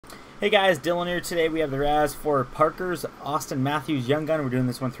Hey guys, Dylan here. Today we have the Razz for Parker's Austin Matthews Young Gun. We're doing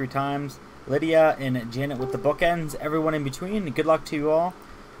this one 3 times. Lydia and Janet with the bookends. Everyone in between. Good luck to you all.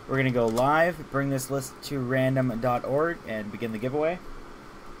 We're going to go live, bring this list to random.org, and begin the giveaway.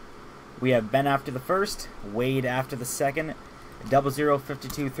 We have Ben after the first, Wade after the second.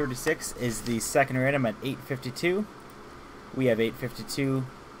 005236 is the second random at 8:52. We have 8:52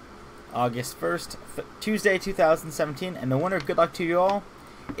 August 1st, Tuesday 2017, and the winner, good luck to you all,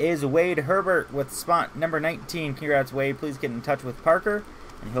 is Wade Herbert with spot number 19. Congrats, Wade. Please get in touch with Parker,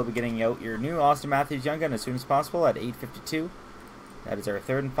 and he'll be getting out your new Austin Matthews Young Gun as soon as possible at 8:52. That is our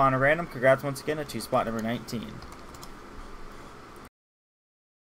third and final random. Congrats once again to spot number 19.